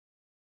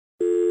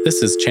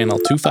This is Channel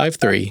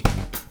 253.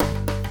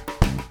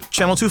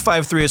 Channel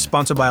 253 is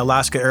sponsored by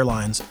Alaska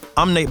Airlines.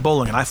 I'm Nate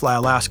Bowling and I fly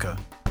Alaska.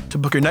 To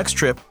book your next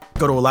trip,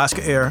 go to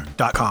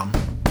alaskaair.com.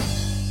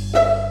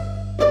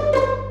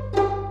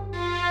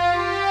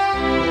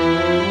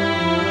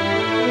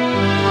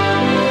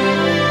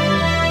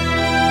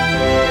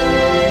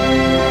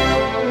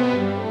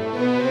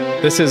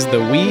 This is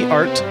the We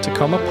Art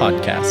Tacoma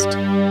podcast.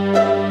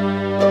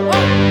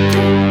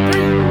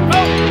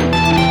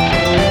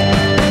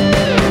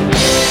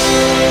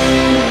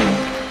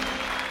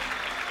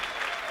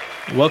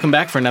 Welcome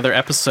back for another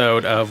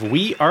episode of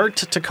We Art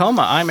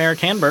Tacoma. I'm Eric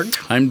Hanberg.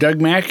 I'm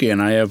Doug Mackey,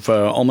 and I have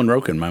almond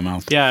roke in my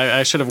mouth. Yeah,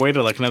 I should have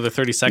waited like another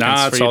 30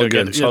 seconds for you to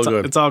get it.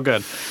 It's all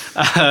good.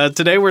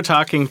 Today we're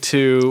talking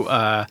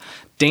to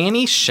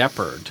Danny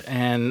Shepard,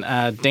 and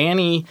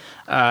Danny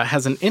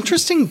has an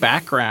interesting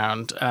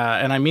background,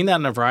 and I mean that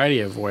in a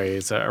variety of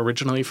ways.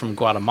 Originally from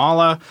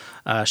Guatemala,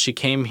 she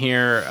came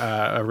here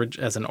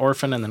as an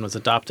orphan and then was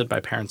adopted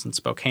by parents in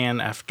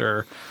Spokane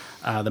after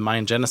the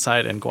Mayan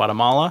genocide in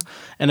Guatemala,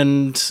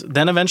 and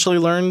then eventually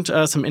learned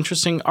some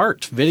interesting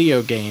art,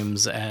 video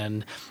games,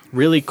 and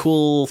really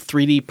cool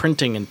 3D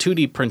printing and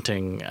 2D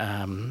printing.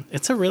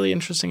 It's a really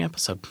interesting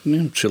episode.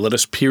 Yeah, she'll let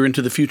us peer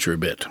into the future a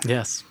bit.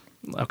 Yes.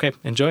 Okay,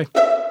 enjoy.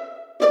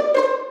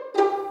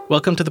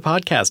 Welcome to the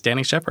podcast,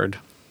 Danny Shepard.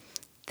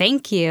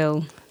 Thank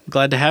you.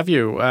 Glad to have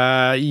you.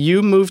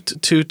 You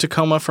moved to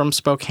Tacoma from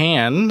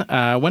Spokane.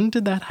 When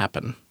did that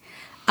happen?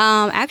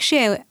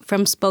 Actually,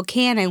 from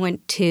Spokane, I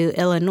went to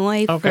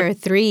Illinois for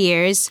 3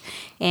 years.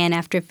 And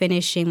after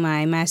finishing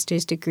my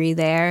master's degree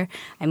there,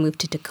 I moved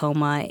to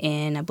Tacoma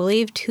in, I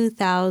believe,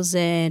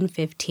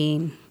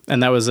 2015.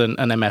 And that was an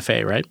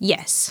MFA, right?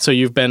 Yes. So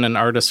you've been an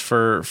artist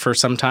for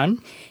some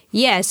time?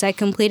 Yes, I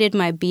completed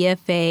my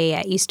BFA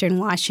at Eastern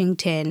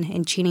Washington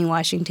in Cheney,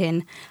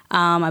 Washington,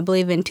 I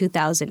believe in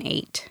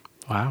 2008.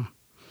 Wow.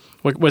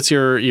 What's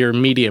your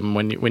medium?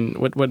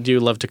 What do you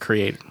love to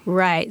create?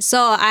 Right.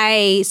 So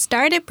I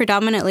started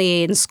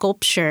predominantly in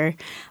sculpture,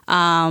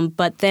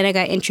 but then I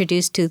got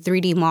introduced to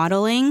 3D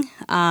modeling.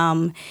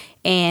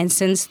 And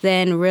since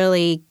then,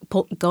 really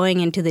going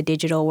into the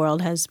digital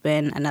world has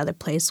been another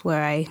place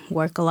where I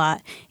work a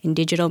lot in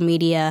digital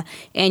media.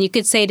 And you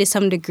could say to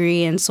some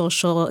degree in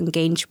social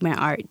engagement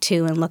art,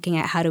 too, and looking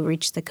at how to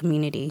reach the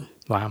community.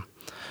 Wow.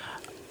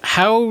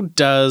 How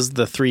does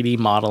the 3D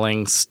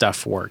modeling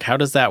stuff work? How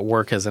does that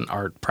work as an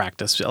art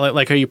practice?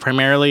 Like, are you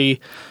primarily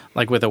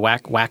like with a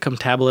Wacom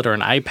tablet or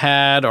an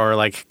iPad or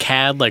like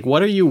CAD? Like,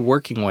 what are you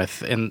working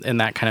with in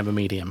that kind of a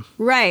medium?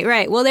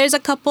 Right. Well, there's a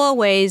couple of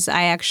ways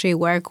I actually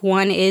work.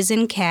 One is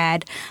in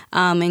CAD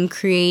and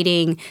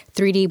creating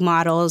 3D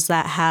models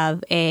that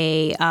have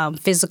a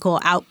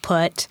physical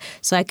output,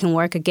 so I can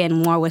work again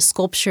more with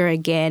sculpture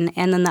again.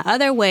 And then the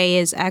other way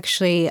is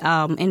actually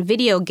in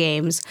video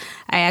games.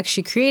 I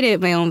actually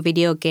created my own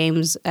video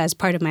games as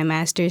part of my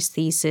master's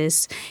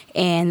thesis,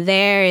 and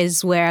there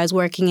is where I was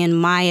working in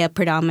Maya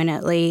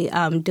predominantly,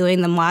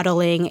 doing the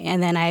modeling,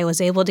 and then I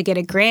was able to get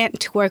a grant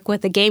to work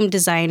with a game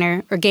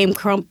designer or game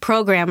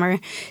programmer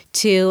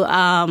to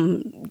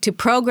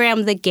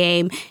program the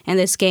game. And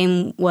this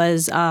game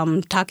was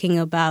talking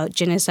about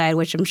genocide,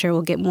 which I'm sure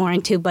we'll get more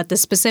into, but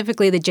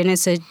specifically the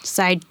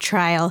genocide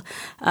trial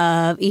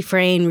of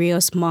Efrain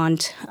Rios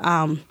Montt,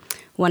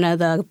 one of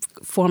the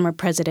former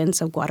presidents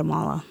of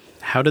Guatemala.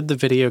 How did the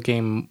video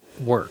game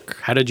work?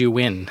 How did you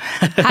win?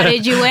 How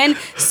did you win?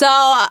 So,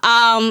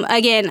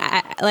 again,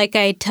 like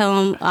I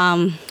tell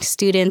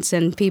students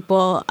and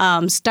people,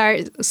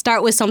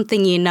 start with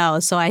something you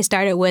know. So I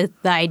started with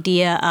the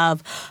idea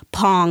of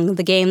Pong,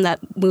 the game that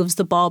moves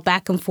the ball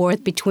back and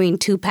forth between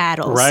two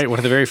paddles. Right, one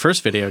of the very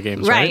first video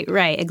games, right?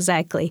 Right,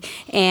 exactly.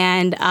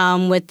 And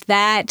with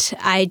that,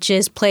 I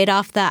just played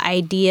off the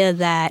idea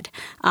that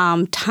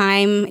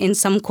time in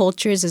some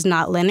cultures is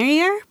not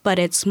linear, but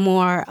it's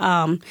more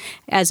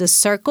as a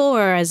circle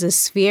or as a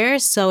sphere.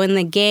 So in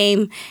the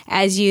game,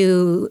 as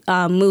you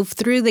move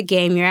through the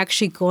game, you're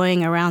actually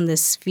going around the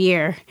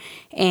sphere.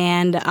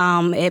 And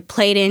it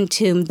played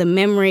into the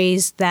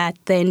memories that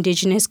the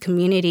indigenous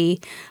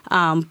community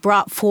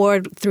brought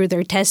forward through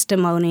their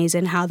testimonies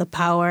and how the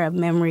power of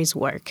memories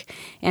work.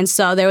 And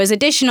so there was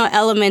additional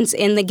elements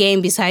in the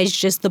game besides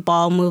just the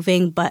ball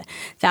moving, but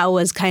that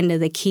was kind of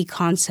the key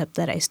concept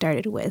that I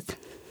started with.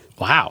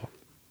 Wow.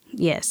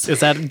 Yes.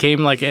 Is that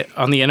game like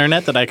on the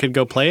internet that I could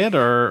go play it,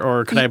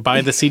 or could I buy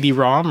the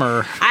CD-ROM?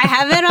 Or I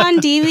have it on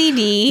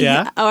DVD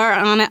yeah? or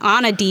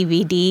on a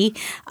DVD.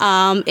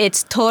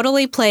 It's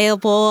totally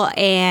playable,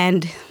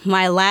 and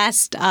my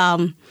last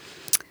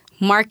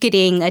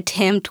marketing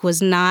attempt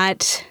was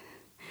not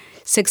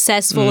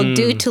successful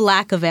due to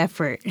lack of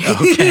effort.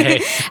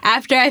 Okay.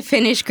 After I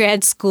finished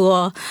grad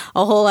school,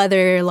 a whole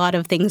other lot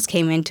of things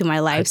came into my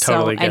life,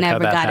 so I never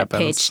got it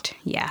pitched.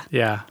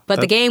 Yeah. But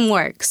the game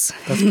works.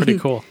 That's pretty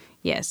cool.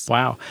 Yes.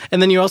 Wow. And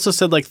then you also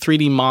said like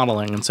 3D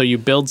modeling. And so you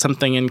build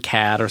something in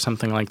CAD or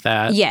something like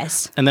that.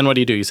 Yes. And then what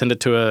do? You send it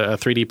to a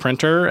 3D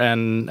printer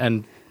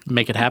and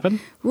make it happen?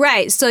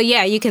 Right. So,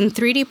 yeah, you can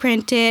 3D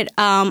print it.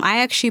 I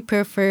actually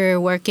prefer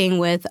working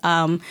with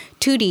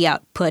 2D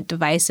output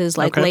devices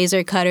like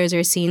laser cutters or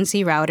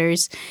CNC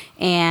routers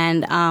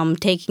and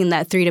taking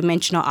that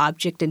three-dimensional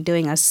object and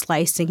doing a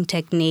slicing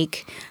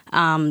technique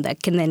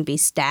that can then be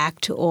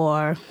stacked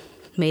or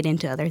made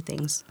into other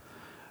things.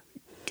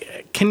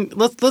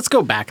 Let's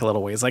go back a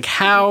little ways. Like,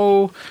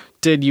 how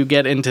did you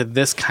get into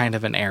this kind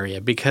of an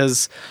area?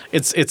 Because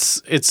it's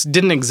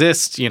didn't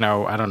exist,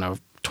 I don't know,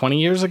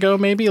 20 years ago,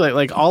 maybe.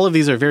 Like all of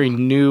these are very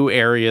new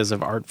areas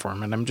of art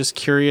form, and I'm just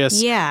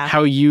curious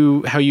how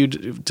you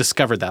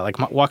discovered that. Like,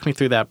 walk me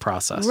through that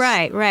process.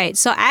 Right.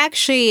 So I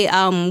actually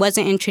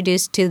wasn't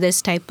introduced to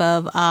this type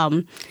of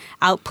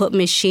output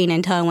machine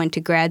until I went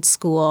to grad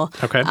school.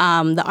 Okay.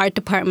 The art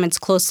department's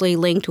closely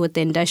linked with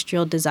the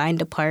industrial design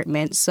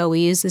department, so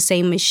we use the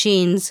same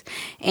machines.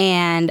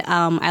 And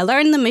I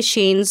learned the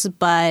machines,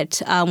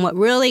 but what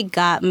really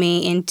got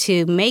me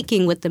into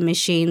making with the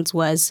machines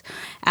was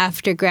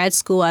after grad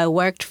school, I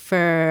worked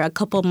for a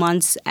couple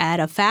months at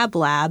a fab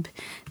lab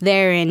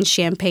there in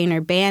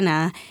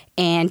Champaign-Urbana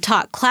and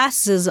taught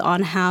classes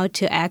on how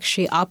to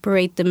actually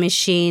operate the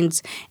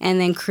machines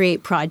and then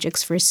create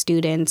projects for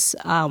students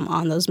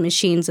on those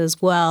machines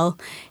as well.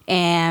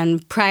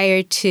 And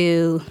prior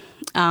to,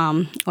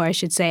 or I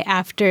should say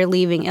after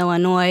leaving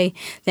Illinois,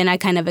 then I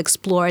kind of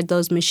explored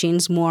those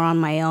machines more on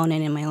my own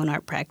and in my own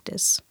art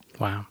practice.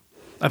 Wow.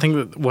 I think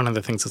that one of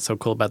the things that's so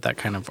cool about that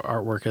kind of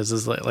artwork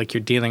is like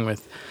you're dealing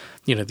with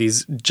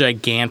these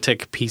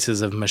gigantic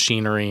pieces of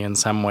machinery in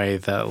some way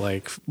that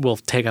like will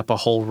take up a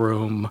whole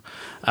room,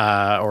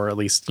 or at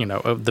least,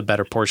 the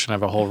better portion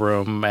of a whole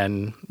room,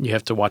 and you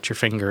have to watch your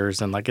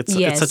fingers, and like it's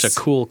such a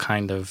cool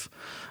kind of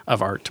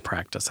art to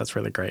practice. That's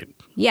really great.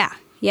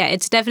 Yeah,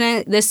 it's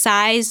definitely the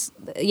size.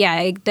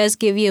 Yeah, it does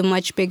give you a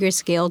much bigger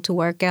scale to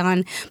work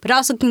on, but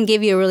also can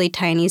give you a really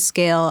tiny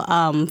scale.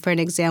 For an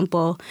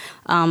example,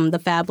 the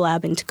Fab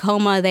Lab in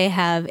Tacoma, they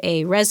have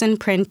a resin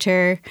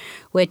printer,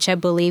 which I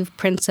believe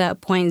prints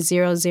at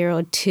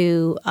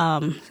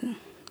 0.002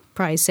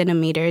 probably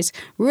centimeters.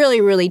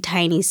 Really, really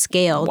tiny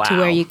scale to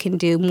where you can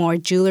do more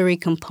jewelry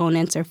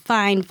components or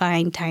fine,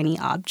 tiny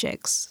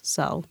objects.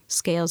 So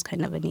scale is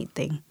kind of a neat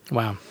thing.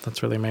 Wow,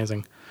 that's really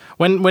amazing.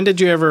 When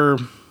did you ever...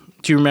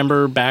 Do you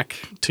remember back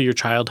to your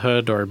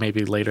childhood or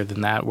maybe later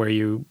than that where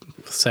you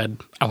said,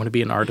 I want to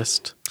be an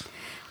artist?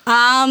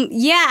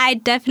 Yeah,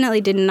 I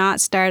definitely did not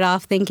start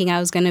off thinking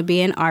I was going to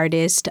be an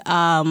artist.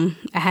 I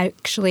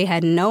actually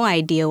had no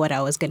idea what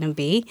I was going to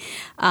be.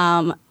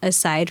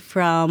 Aside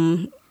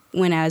from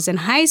when I was in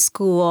high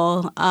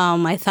school,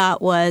 my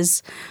thought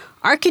was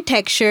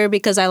architecture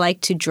because I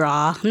like to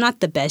draw. I'm not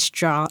the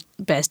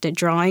best at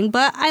drawing,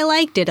 but I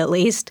liked it at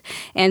least.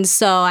 And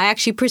so I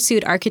actually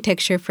pursued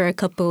architecture for a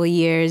couple of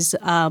years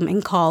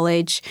in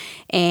college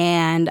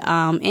and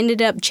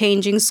ended up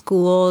changing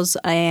schools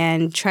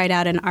and tried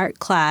out an art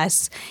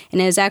class. And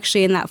it was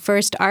actually in that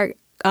first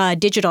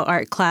digital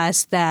art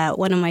class that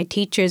one of my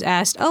teachers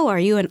asked, "Oh, are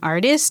you an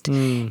artist?"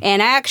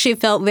 And I actually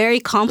felt very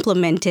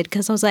complimented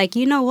because I was like,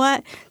 you know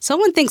what?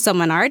 Someone thinks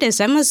I'm an artist.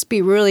 I must be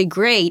really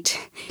great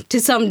to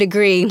some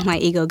degree. My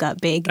ego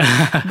got big.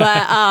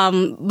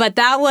 But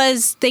that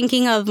was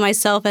thinking of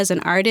myself as an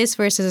artist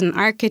versus an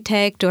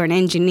architect or an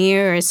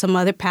engineer or some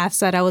other paths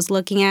that I was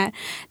looking at.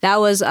 That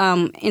was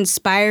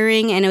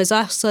inspiring. And it was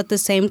also at the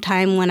same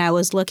time when I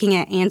was looking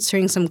at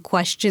answering some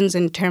questions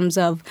in terms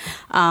of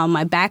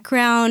my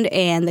background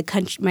and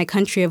my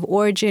country of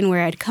origin,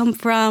 where I'd come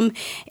from,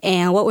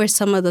 and what were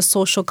some of the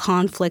social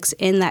conflicts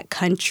in that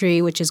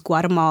country, which is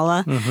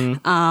Guatemala,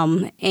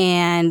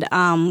 and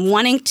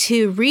wanting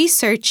to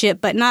research it,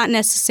 but not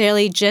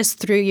necessarily just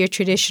through your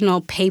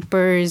traditional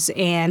papers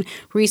and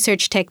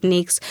research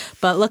techniques,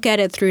 but look at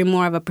it through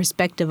more of a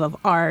perspective of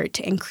art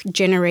and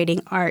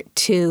generating art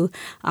to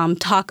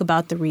talk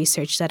about the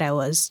research that I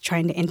was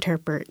trying to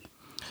interpret.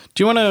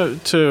 Do you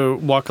want to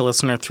walk a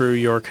listener through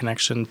your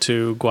connection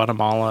to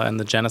Guatemala and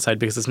the genocide?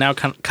 Because it's now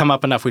come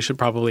up enough. We should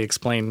probably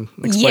explain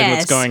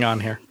what's going on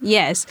here.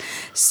 Yes.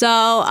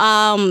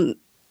 So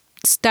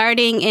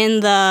starting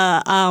in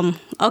the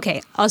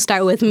I'll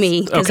start with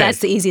me because that's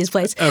the easiest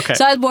place. Okay.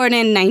 So I was born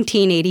in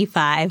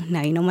 1985.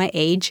 Now you know my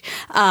age.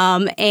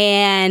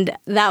 And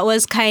that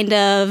was kind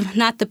of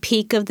not the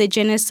peak of the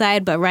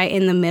genocide, but right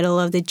in the middle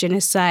of the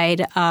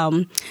genocide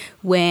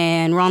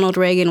when Ronald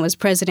Reagan was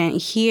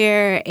president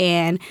here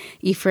and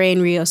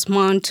Efrain Rios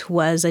Montt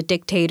was a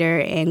dictator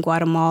in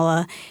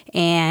Guatemala.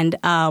 And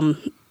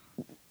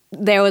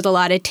there was a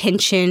lot of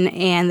tension,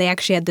 and they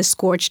actually had the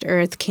Scorched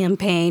Earth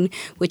campaign,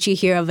 which you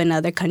hear of in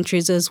other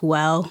countries as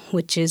well,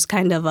 which is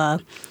kind of a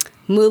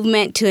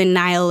movement to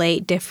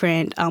annihilate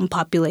different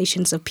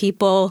populations of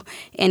people.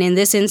 And in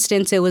this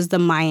instance, it was the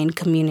Mayan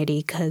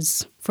community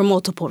for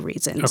multiple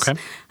reasons. Okay.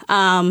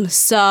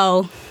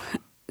 So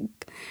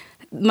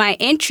my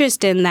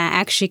interest in that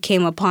actually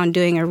came upon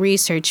doing a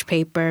research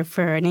paper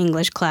for an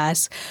English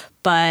class.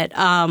 But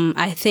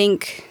I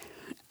think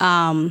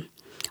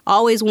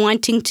always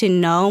wanting to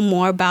know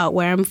more about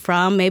where I'm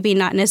from, maybe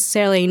not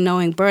necessarily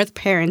knowing birth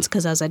parents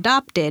because I was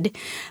adopted,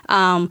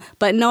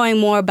 but knowing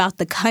more about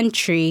the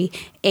country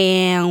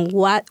and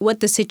what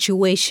the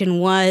situation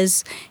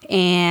was,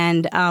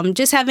 and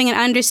just having an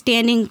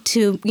understanding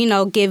to,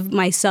 give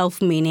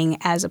myself meaning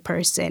as a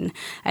person.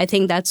 I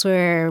think that's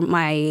where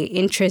my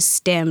interest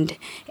stemmed.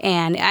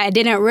 And I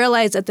didn't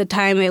realize at the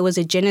time it was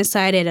a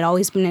genocide. It had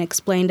always been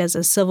explained as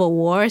a civil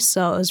war,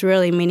 so it was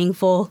really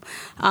meaningful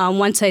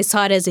once I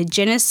saw it as a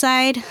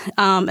genocide,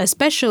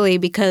 especially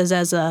because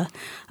as a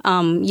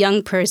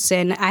young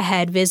person, I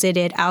had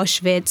visited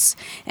Auschwitz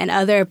and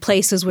other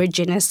places where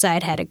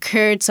genocide had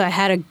occurred, so I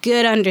had a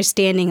good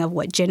understanding of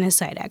what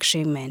genocide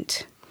actually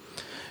meant.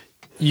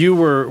 You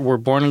were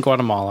born in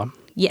Guatemala.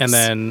 Yes. And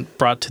then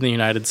brought to the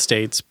United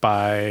States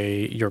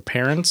by your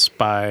parents?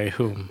 By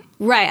whom?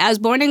 Right. I was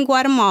born in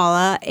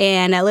Guatemala,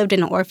 and I lived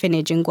in an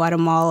orphanage in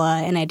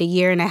Guatemala, and at a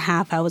year and a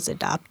half, I was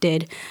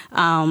adopted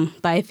by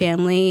a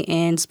family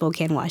in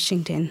Spokane,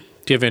 Washington.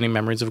 Do you have any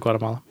memories of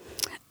Guatemala?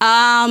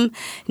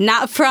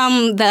 Not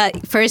from the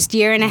first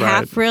year and a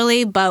half,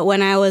 really, but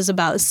when I was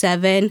about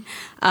 7,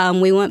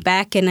 we went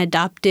back and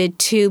adopted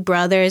 2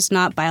 brothers,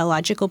 not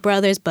biological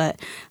brothers, but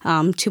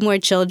 2 more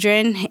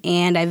children,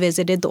 and I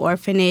visited the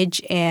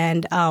orphanage,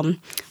 and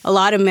a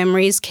lot of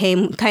memories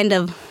came, kind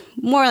of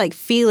more like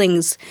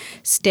feelings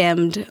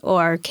stemmed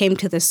or came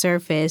to the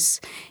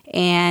surface,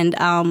 and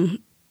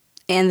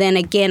then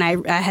again,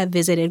 I have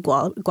visited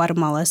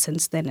Guatemala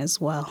since then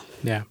as well.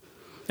 Yeah.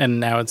 And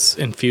now it's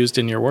infused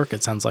in your work,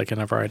 it sounds like, in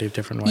a variety of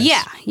different ways.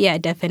 Yeah,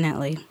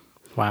 definitely.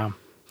 Wow.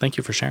 Thank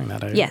you for sharing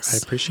that. Yes.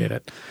 I appreciate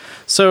it.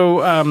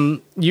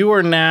 So you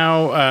are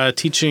now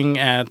teaching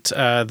at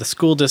the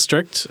school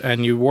district,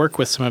 and you work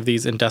with some of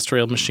these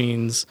industrial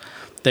machines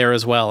there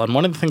as well. And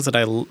one of the things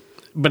that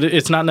but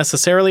it's not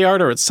necessarily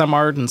art, or it's some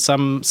art and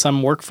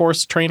some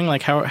workforce training.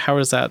 Like how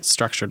is that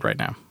structured right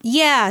now?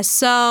 Yeah,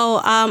 so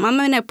I'm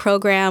in a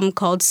program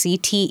called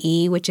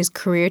CTE, which is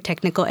Career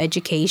Technical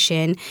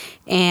Education,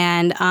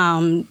 and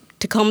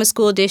Tacoma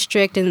School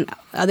District and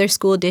other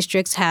school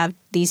districts have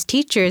these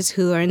teachers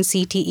who are in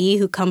CTE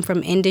who come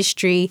from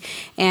industry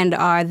and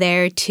are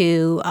there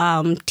to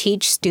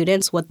teach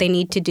students what they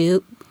need to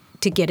do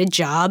to get a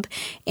job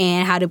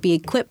and how to be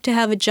equipped to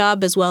have a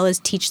job, as well as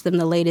teach them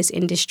the latest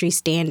industry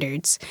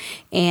standards.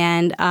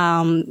 And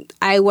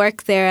I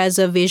work there as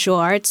a visual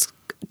arts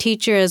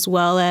teacher as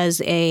well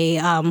as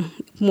a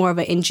more of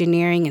an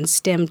engineering and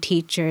STEM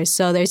teacher.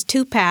 So there's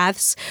 2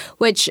 paths,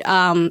 which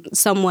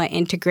somewhat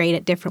integrate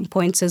at different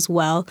points as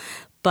well.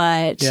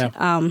 But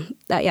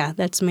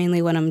that's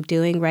mainly what I'm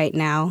doing right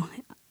now.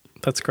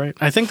 That's great.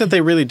 I think that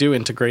they really do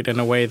integrate in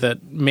a way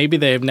that maybe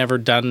they have never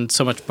done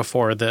so much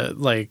before.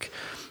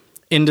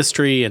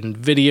 Industry and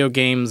video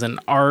games and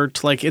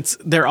art,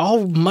 they're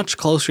all much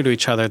closer to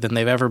each other than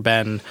they've ever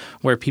been,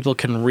 where people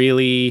can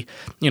really,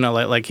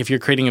 like if you're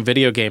creating a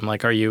video game,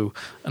 are you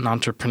an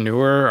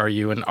entrepreneur? Are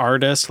you an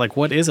artist?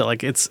 What is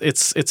it?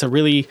 It's a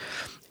really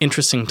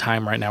interesting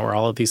time right now where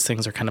all of these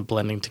things are kind of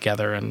blending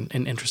together in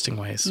interesting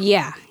ways.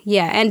 Yeah.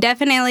 And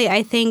definitely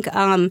I think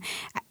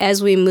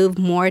as we move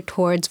more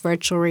towards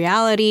virtual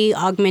reality,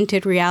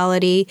 augmented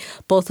reality,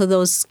 both of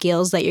those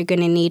skills that you're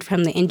going to need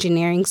from the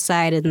engineering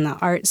side and the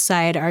art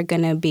side are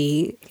going to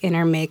be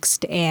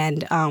intermixed,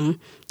 and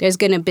there's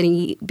going to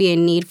be a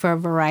need for a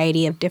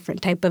variety of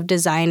different type of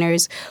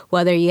designers.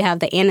 Whether you have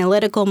the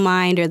analytical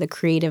mind or the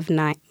creative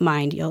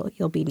mind,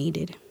 you'll be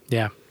needed.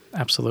 Yeah.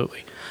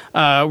 Absolutely.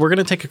 We're going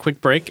to take a quick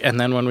break, and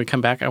then when we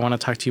come back, I want to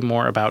talk to you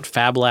more about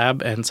Fab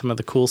Lab and some of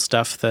the cool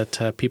stuff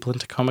that people in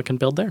Tacoma can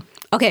build there.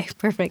 Okay,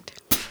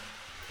 perfect.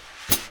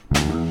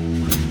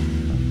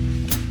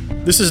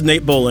 This is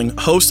Nate Bowling,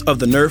 host of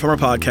the Nerd Farmer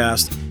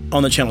podcast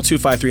on the Channel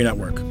 253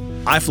 network.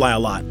 I fly a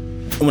lot,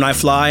 and when I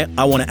fly,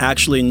 I want to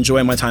actually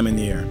enjoy my time in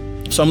the air.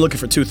 So I'm looking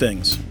for 2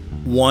 things.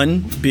 1,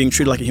 being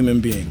treated like a human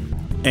being,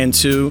 and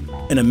 2,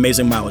 an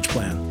amazing mileage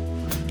plan.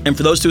 And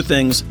for those 2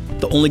 things,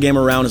 the only game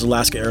around is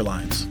Alaska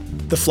Airlines.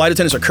 The flight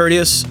attendants are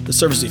courteous, the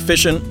service is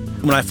efficient.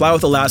 When I fly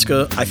with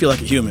Alaska, I feel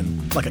like a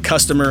human, like a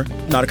customer,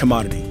 not a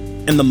commodity.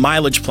 And the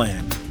mileage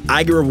plan.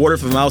 I get rewarded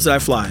for the miles that I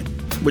fly,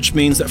 which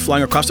means that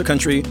flying across the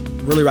country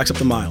really racks up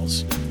the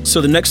miles.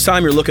 So the next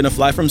time you're looking to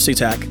fly from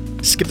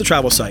SeaTac, skip the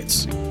travel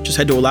sites. Just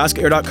head to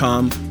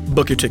alaskaair.com,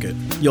 book your ticket.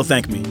 You'll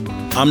thank me.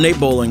 I'm Nate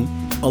Bowling,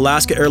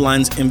 Alaska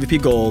Airlines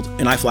MVP Gold,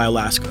 and I fly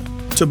Alaska.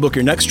 To book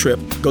your next trip,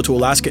 go to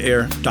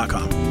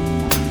alaskaair.com.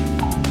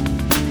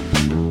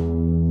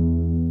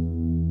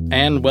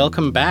 And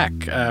welcome back.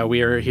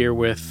 We are here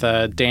with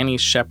Danny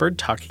Shepard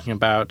talking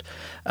about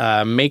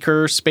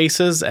maker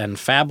spaces and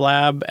Fab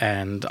Lab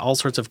and all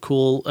sorts of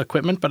cool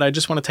equipment. But I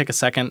just want to take a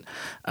second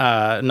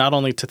not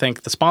only to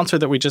thank the sponsor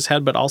that we just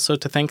had, but also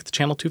to thank the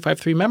Channel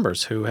 253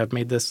 members who have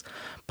made this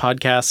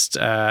podcast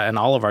and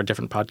all of our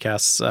different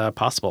podcasts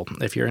possible.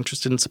 If you're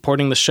interested in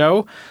supporting the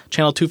show,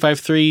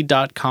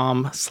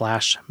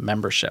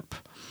 channel253.com/membership.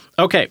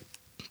 Okay,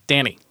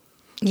 Danny.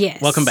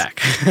 Yes. Welcome back.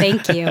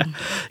 Thank you.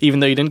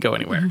 Even though you didn't go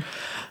anywhere.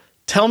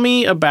 Tell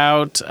me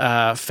about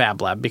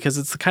Fab Lab, because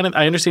it's the kind of,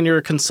 I understand you're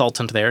a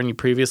consultant there and you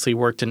previously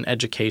worked in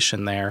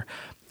education there.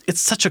 It's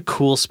such a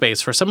cool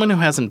space. For someone who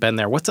hasn't been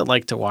there, what's it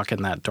like to walk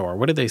in that door?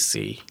 What do they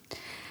see?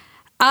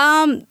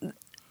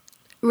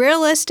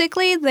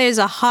 Realistically, there's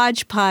a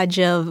hodgepodge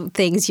of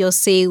things you'll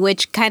see,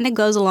 which kind of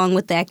goes along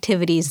with the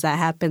activities that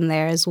happen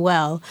there as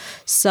well.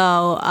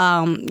 So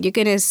you're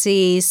going to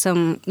see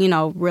some,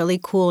 really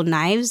cool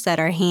knives that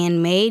are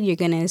handmade. You're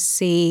going to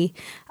see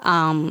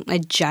a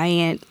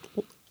giant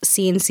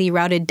CNC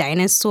routed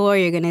dinosaur.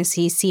 You're going to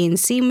see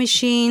CNC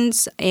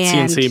machines.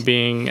 And CNC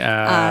being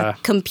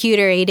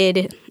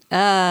computer-aided,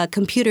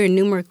 computer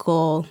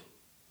numerical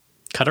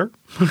cutter?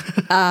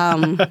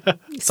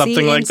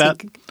 Something like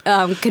that?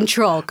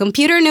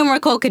 Computer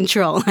numerical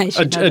control.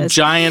 A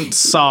giant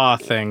saw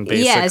thing,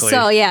 basically.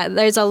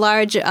 There's a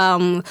large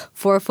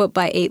 4-foot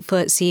by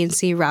 8-foot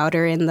CNC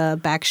router in the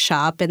back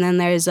shop, and then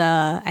there's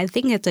I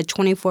think it's a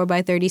 24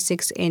 by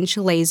 36 inch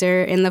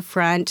laser in the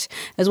front,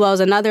 as well as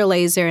another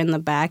laser in the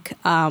back.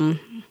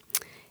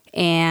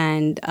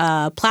 And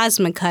a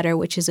plasma cutter,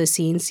 which is a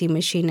CNC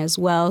machine as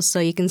well. So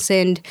you can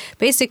send,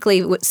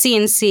 basically, with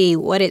CNC,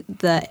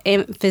 the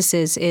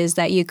emphasis is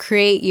that you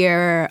create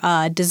your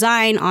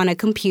design on a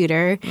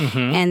computer,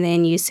 and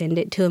then you send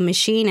it to a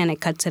machine, and it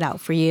cuts it out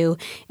for you.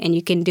 And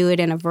you can do it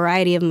in a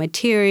variety of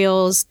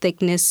materials,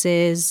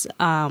 thicknesses.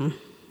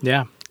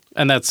 Yeah.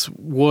 And that's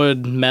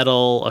wood,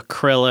 metal,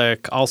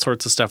 acrylic, all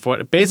sorts of stuff.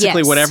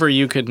 Basically, whatever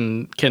you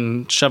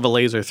can shove a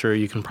laser through,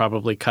 you can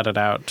probably cut it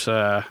out,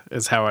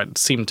 is how it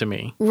seemed to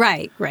me.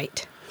 Right.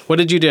 What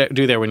did you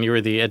do there when you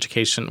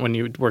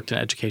worked in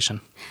education?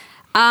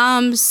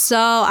 So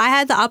I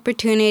had the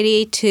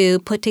opportunity to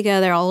put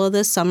together all of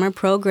the summer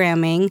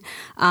programming,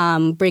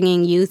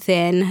 bringing youth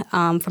in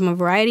from a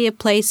variety of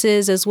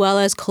places, as well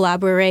as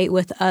collaborate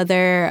with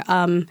other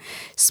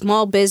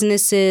small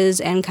businesses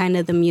and kind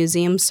of the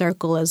museum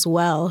circle as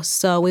well.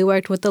 So we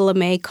worked with the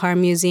LeMay Car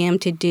Museum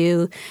to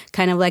do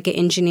kind of like an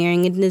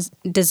engineering and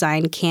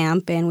design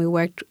camp, and we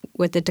worked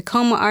with the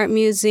Tacoma Art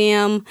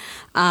Museum.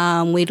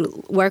 We'd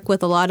work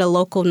with a lot of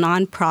local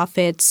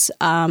nonprofits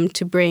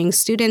to bring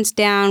students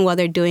down, while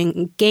they're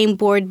doing game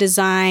board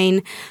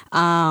design,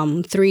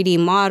 3D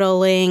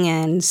modeling,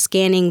 and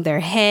scanning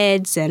their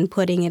heads and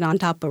putting it on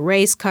top of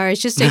race cars.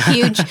 Just a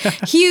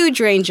huge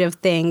range of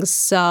things.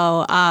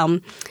 So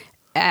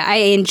I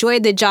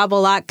enjoyed the job a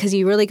lot because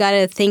you really got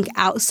to think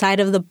outside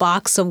of the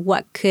box of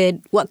what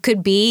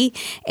could be,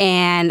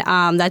 and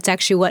that's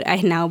actually what I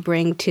now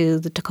bring to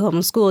the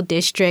Tacoma School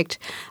District.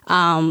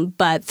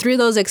 But through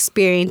those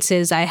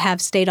experiences, I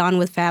have stayed on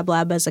with Fab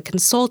Lab as a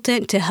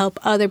consultant to help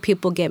other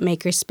people get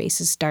maker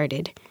spaces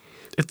started.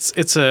 It's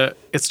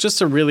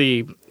just a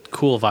really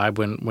cool vibe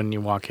when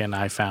you walk in.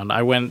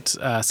 I went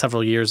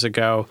several years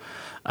ago.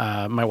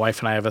 My wife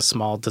and I have a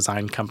small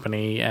design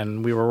company,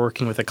 and we were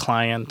working with a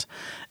client,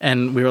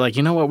 and we were like,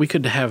 you know what, we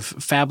could have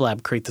Fab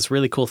Lab create this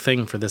really cool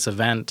thing for this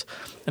event.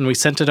 And we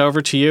sent it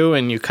over to you,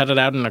 and you cut it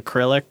out in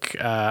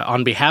acrylic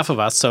on behalf of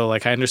us. So, I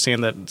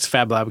understand that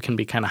Fab Lab can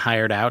be kind of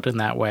hired out in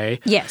that way.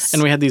 Yes.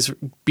 And we had these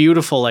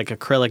beautiful,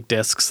 acrylic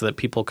discs that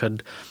people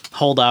could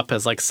hold up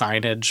as,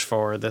 signage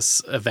for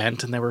this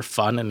event, and they were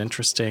fun and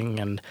interesting.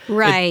 And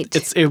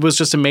right. It was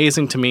just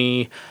amazing to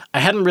me. I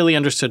hadn't really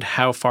understood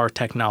how far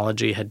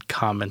technology had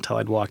come until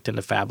I'd walked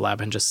into Fab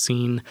Lab and just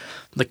seen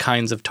the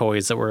kinds of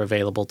toys that were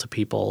available to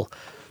people,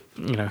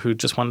 who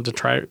just wanted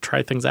to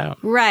try things out.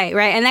 Right.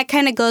 And that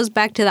kind of goes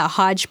back to that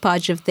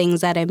hodgepodge of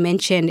things that I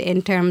mentioned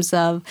in terms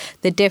of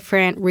the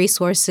different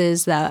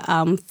resources that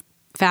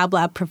Fab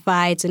Lab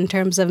provides in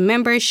terms of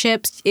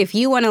memberships. If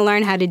you want to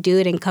learn how to do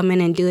it and come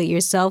in and do it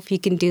yourself, you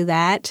can do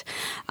that.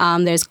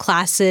 There's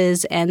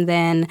classes, and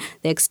then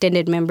the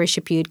extended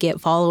membership you'd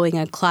get following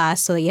a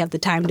class so that you have the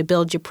time to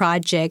build your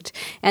project.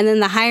 And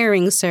then the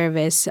hiring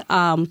service,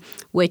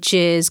 which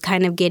is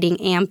kind of getting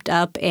amped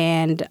up,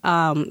 and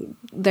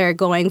they're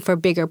going for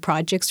bigger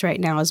projects right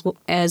now,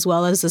 as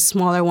well as the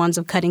smaller ones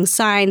of cutting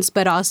signs,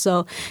 but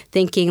also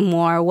thinking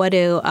more, what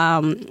do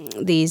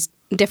these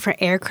different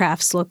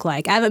aircrafts look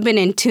like? I haven't been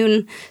in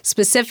tune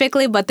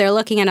specifically, but they're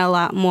looking at a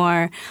lot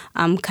more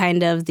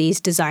kind of these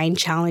design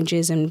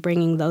challenges and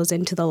bringing those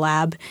into the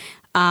lab.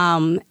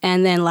 And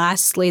then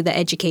lastly, the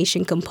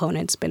education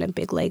component's been a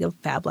big leg of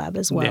Fab Lab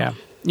as well. Yeah.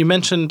 You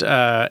mentioned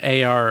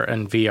AR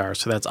and VR,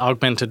 so that's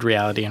augmented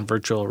reality and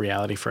virtual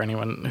reality for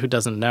anyone who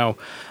doesn't know.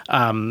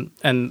 And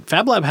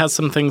Fab Lab has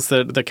some things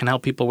that can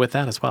help people with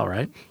that as well,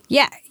 right?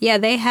 Yeah,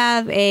 they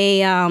have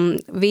a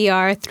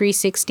VR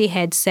 360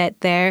 headset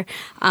there,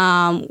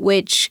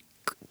 which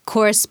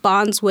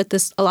corresponds with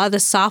a lot of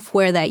the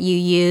software that you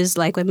use,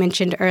 like I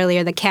mentioned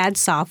earlier, the CAD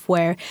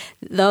software.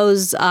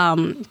 Those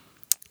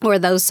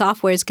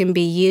softwares can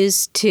be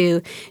used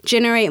to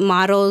generate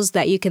models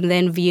that you can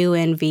then view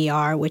in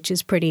VR, which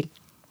is pretty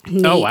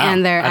neat. Oh, wow.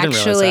 And they're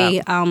actually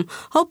that.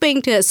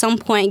 Hoping to at some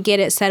point get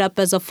it set up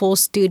as a full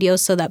studio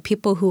so that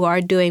people who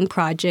are doing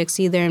projects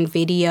either in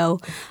video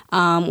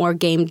or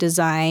game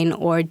design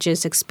or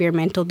just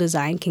experimental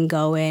design can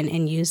go in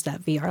and use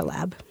that VR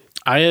lab.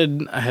 I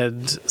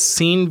had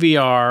seen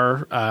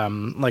VR,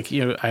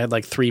 I had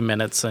like 3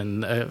 minutes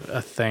and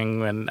a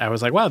thing, and I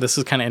was like, wow, this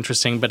is kind of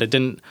interesting, but I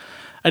didn't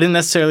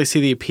necessarily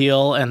see the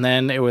appeal. And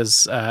then it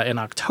was in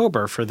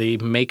October for the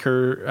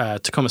Maker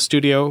Tacoma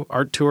Studio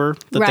art tour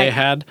that they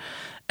had.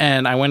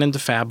 And I went into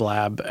Fab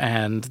Lab,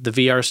 and the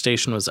VR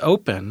station was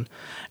open,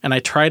 and I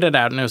tried it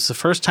out, and it was the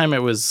first time I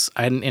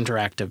had an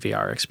interactive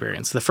VR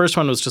experience. The first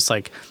one was just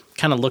like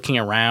kind of looking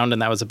around, and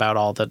that was about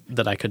all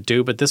that I could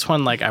do. But this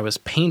one, like, I was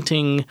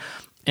painting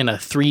in a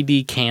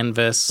 3D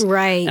canvas,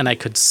 right? And I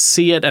could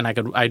see it, and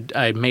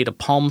I made a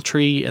palm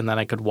tree, and then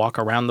I could walk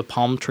around the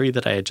palm tree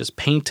that I had just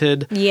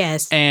painted.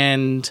 Yes,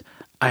 and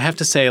I have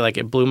to say, like,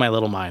 it blew my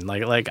little mind.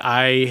 Like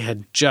I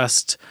had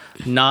just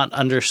not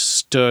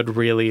understood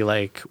really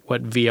like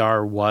what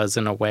VR was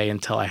in a way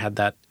until I had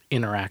that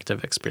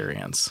interactive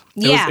experience.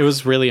 It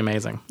was really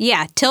amazing.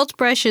 Yeah, Tilt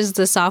Brush is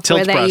the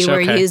software that you were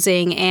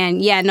using,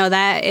 and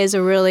that is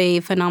a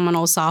really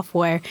phenomenal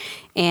software,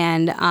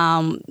 and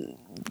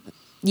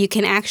you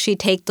can actually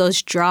take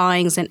those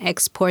drawings and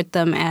export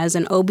them as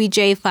an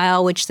OBJ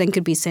file, which then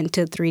could be sent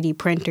to a 3D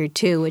printer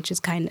too, which is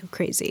kind of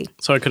crazy.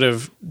 So I could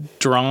have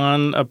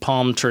drawn a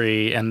palm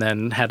tree and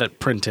then had it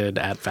printed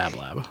at Fab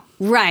Lab.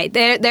 Right.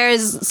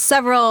 There's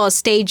several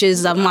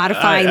stages of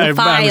modifying the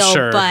file,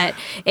 sure. But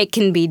it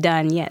can be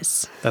done,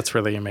 yes. That's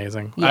really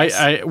amazing.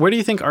 Yes. Where do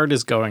you think art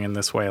is going in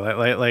this way?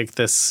 Like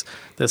this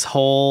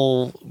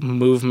whole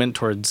movement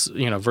towards,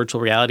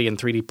 virtual reality and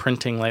 3D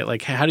printing,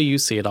 like how do you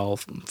see it all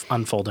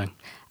unfolding?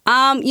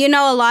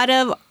 A lot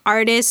of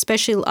artists,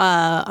 especially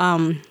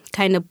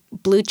kind of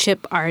blue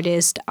chip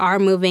artists, are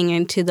moving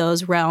into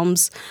those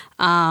realms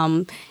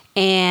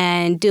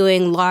and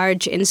doing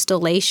large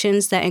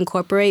installations that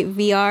incorporate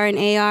VR and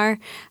AR.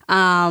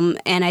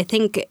 And I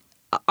think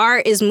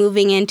art is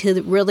moving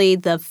into really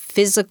the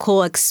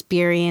physical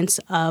experience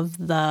of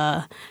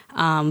the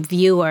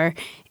viewer,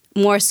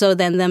 more so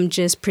than them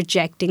just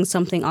projecting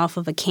something off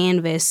of a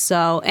canvas.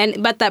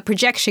 But that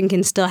projection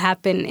can still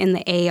happen in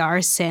the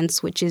AR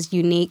sense, which is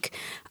unique.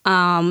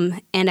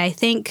 And I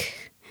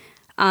think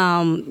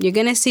you're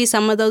going to see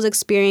some of those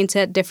experiences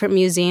at different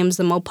museums.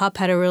 The Mopop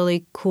had a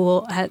really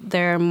cool,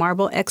 their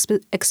marble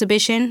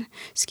exhibition,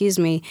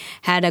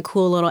 had a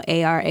cool little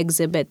AR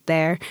exhibit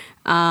there.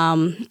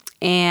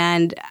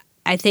 And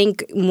I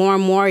think more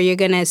and more you're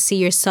going to see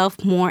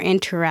yourself more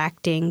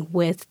interacting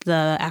with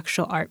the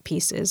actual art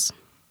pieces.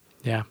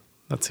 Yeah,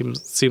 that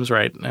seems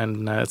right,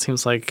 and it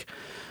seems like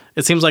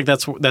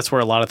that's where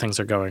a lot of things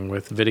are going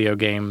with video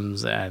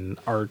games and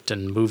art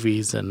and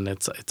movies, and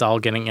it's all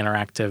getting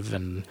interactive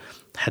and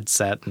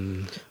headset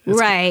and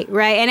right,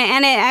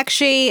 and it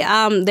actually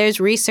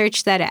there's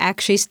research that it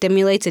actually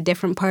stimulates a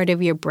different part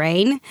of your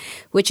brain,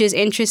 which is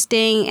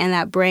interesting, and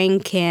that brain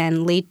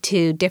can lead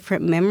to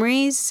different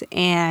memories,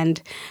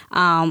 and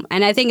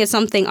I think it's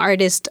something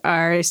artists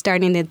are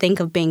starting to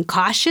think of being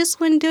cautious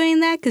when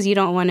doing that, because you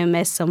don't want to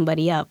mess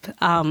somebody up.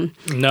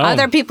 No.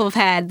 Other people have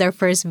had their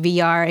first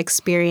VR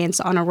experience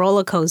on a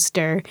roller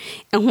coaster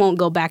and won't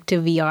go back to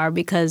VR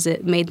because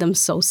it made them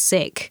so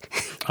sick.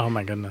 Oh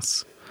my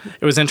goodness.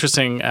 It was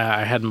interesting.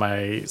 I had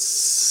my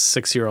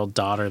 6-year-old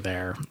daughter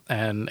there,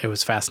 and it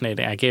was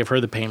fascinating. I gave her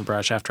the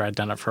paintbrush after I'd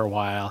done it for a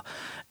while,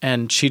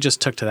 and she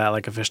just took to that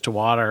like a fish to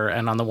water.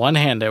 And on the one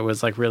hand, it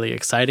was like really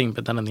exciting,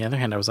 but then on the other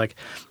hand, I was like,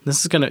 this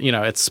is going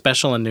to, it's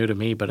special and new to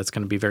me, but it's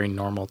going to be very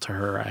normal to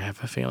her, I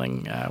have a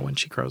feeling, when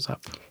she grows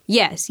up.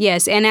 Yes.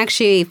 And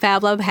actually,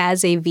 Fab Lab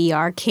has a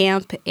VR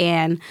camp,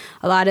 and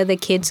a lot of the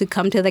kids who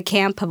come to the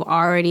camp have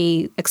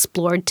already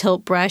explored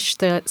Tilt Brush,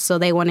 so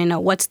they want to know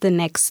what's the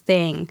next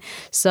thing.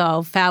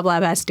 So Fab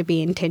Lab has to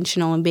be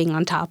intentional in being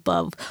on top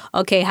of,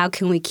 okay, how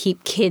can we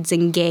keep kids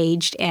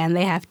engaged? And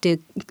they have to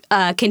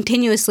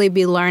continuously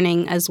be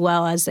learning as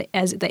well as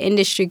the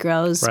industry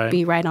grows, right.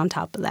 Be right on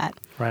top of that.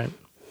 Right.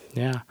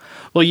 Yeah.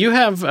 Well, you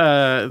have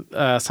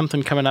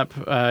something coming up.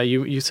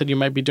 You said you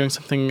might be doing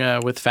something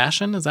with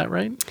fashion. Is that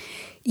right?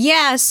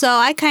 Yeah, so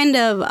I kind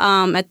of,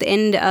 at the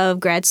end of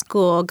grad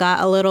school,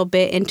 got a little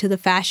bit into the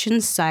fashion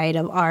side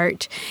of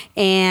art.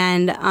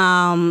 And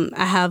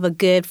I have a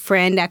good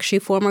friend, actually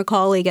former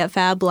colleague at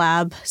Fab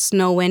Lab,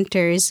 Snow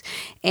Winters,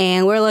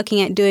 and we're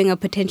looking at doing a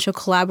potential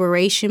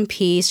collaboration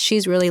piece.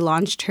 She's really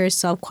launched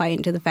herself quite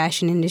into the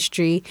fashion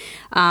industry,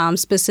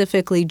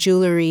 specifically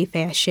jewelry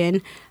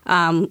fashion.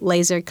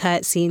 Laser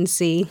cut,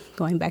 CNC,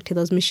 going back to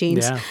those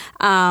machines.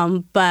 Yeah.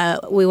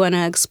 But we want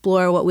to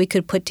explore what we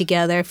could put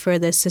together for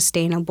the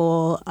sustainable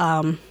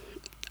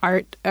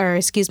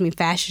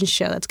fashion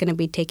show that's going to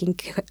be taking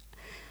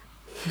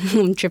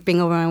I'm tripping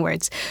over my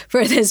words.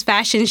 For this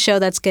fashion show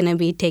that's going to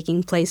be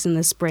taking place in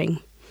the spring.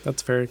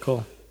 That's very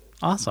cool.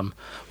 Awesome.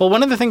 Well,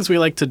 one of the things we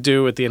like to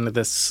do at the end of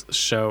this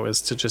show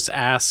is to just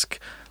ask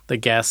the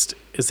guest,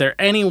 is there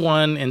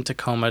anyone in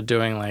Tacoma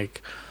doing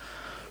like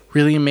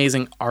really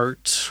amazing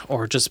art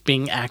or just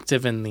being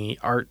active in the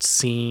art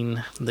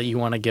scene that you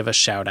want to give a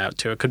shout out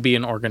to? It could be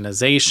an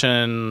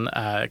organization,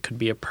 it could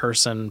be a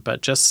person,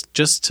 but just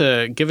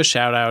to give a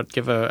shout out,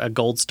 give a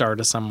gold star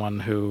to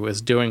someone who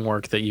is doing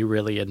work that you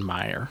really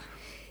admire.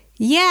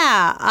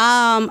 Yeah,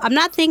 I'm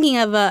not thinking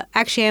of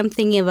I'm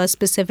thinking of a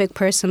specific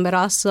person, but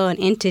also an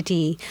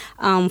entity.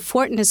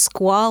 Fort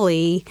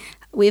Nisqually,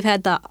 we've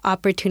had the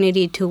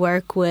opportunity to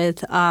work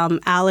with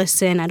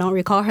Allison. I don't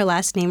recall her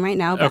last name right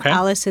now, but Okay.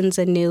 Allison's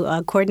a new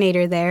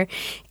coordinator there.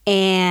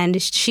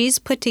 And she's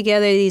put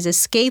together these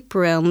escape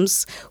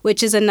rooms,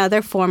 which is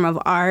another form of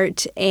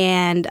art.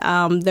 And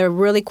they're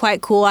really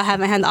quite cool. I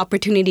haven't had the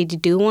opportunity to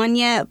do one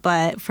yet,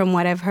 but from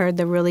what I've heard,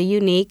 they're really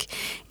unique.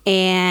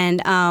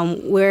 And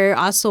we're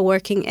also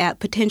working at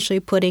potentially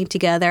putting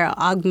together an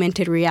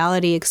augmented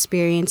reality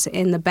experience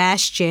in the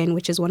Bastion,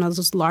 which is one of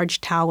those large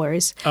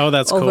towers. Oh,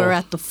 that's over cool.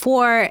 at the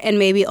fort, and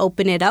maybe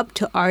open it up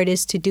to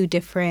artists to do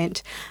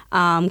different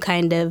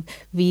kind of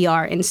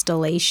VR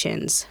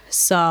installations.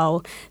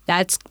 So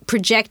that's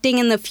projecting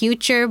in the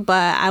future,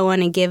 but I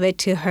want to give it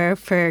to her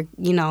for,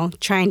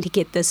 trying to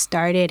get this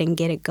started and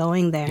get it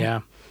going there.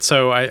 Yeah.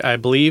 So I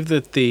believe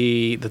that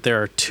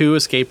there are 2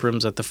 escape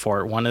rooms at the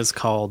fort. One is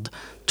called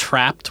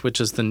Trapped,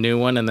 which is the new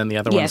one, and then the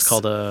other one's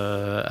called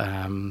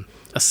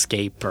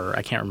Escape, or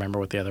I can't remember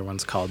what the other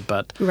one's called.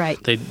 But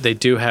Right. they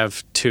do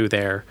have 2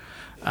 there.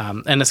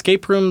 And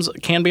escape rooms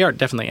can be art,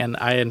 definitely. And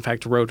I, in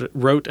fact,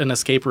 wrote an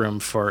escape room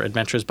for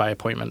Adventures by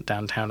Appointment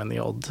downtown in the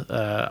old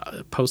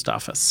post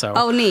office. So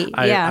Oh, neat.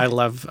 Yeah. I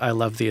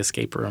love the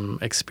escape room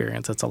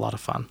experience. It's a lot of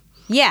fun.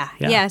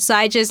 Yeah. So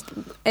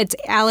it's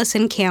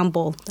Allison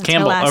Campbell. That's her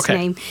Campbell, last okay.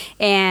 name.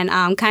 And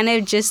kind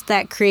of just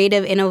that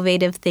creative,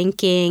 innovative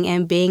thinking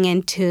and being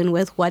in tune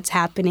with what's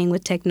happening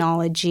with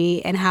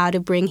technology and how to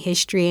bring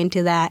history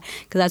into that,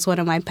 because that's one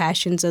of my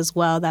passions as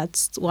well.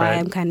 That's why Right.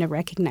 I'm kind of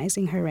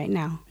recognizing her right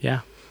now.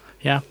 Yeah.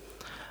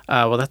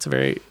 Well, that's a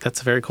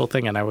very cool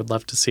thing, and I would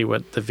love to see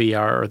what the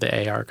VR or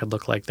the AR could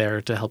look like there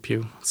to help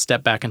you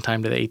step back in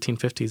time to the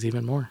 1850s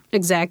even more.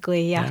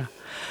 Exactly, yeah.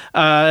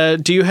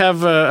 Do you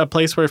have a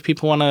place where if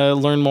people want to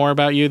learn more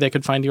about you, they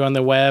could find you on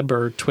the web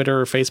or Twitter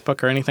or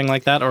Facebook or anything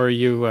like that, or are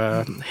you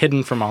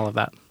hidden from all of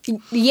that?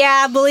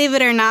 Yeah, believe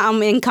it or not,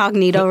 I'm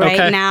incognito right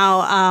Okay. now.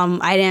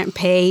 I didn't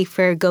pay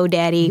for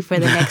GoDaddy for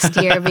the next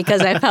year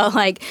because I felt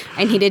like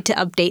I needed to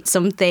update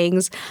some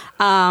things.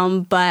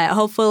 But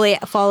hopefully,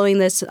 following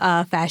this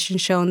fashion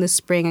show in the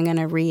spring, I'm going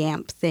to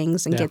reamp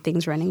things and Yeah. get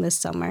things running this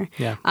summer.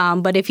 Yeah.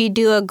 But if you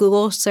do a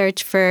Google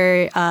search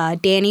for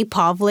Danny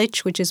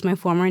Pavlich, which is my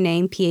former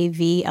name,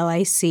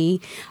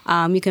 Pavlic,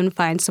 you can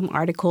find some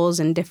articles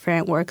and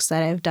different works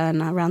that I've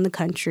done around the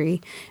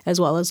country as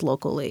well as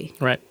locally.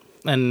 Right.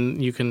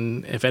 And you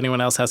can, if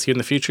anyone else asks you in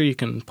the future, you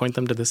can point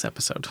them to this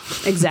episode.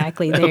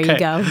 Exactly. There Okay. you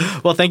go.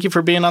 Well, thank you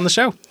for being on the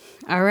show.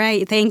 All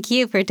right. Thank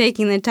you for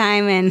taking the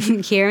time and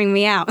hearing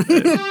me out.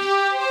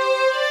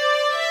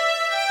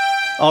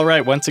 All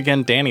right. Once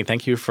again, Danny,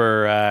 thank you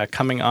for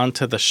coming on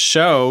to the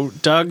show.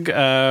 Doug,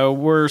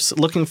 we're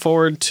looking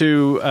forward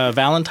to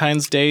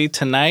Valentine's Day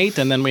tonight,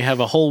 and then we have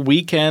a whole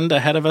weekend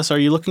ahead of us. Are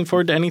you looking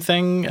forward to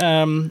anything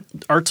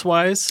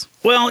arts-wise?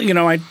 Well,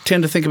 I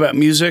tend to think about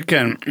music,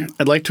 and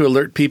I'd like to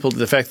alert people to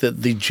the fact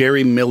that the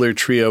Jerry Miller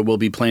Trio will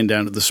be playing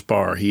down at the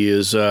Spar. He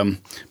is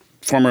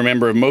former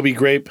member of Moby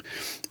Grape,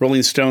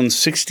 Rolling Stone's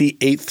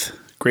 68th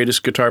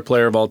greatest guitar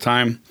player of all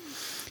time.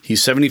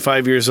 He's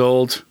 75 years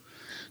old.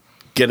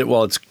 Get it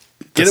while it's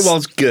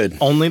good.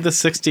 Only the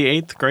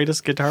 68th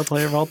greatest guitar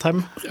player of all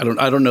time?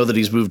 I don't know that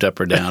he's moved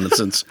up or down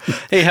since.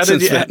 Hey, how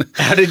since then.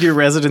 did your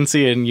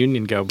residency in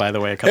Union go, by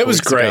the way, a couple It was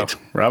weeks great.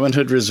 ago? Robin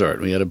Hood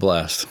Resort. We had a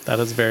blast. That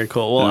is very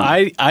cool. Well,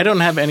 I don't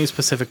have any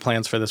specific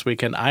plans for this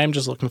weekend. I am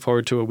just looking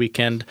forward to a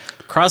weekend,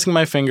 crossing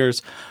my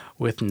fingers,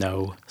 with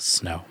no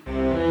snow.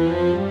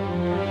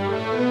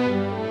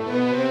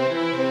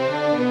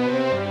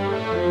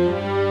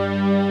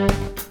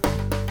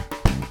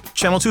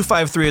 Channel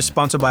 253 is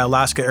sponsored by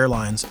Alaska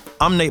Airlines.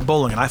 I'm Nate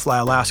Bowling, and I fly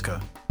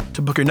Alaska.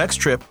 To book your next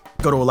trip,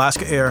 go to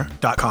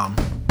alaskaair.com.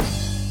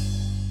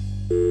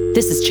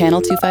 This is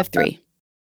Channel 253.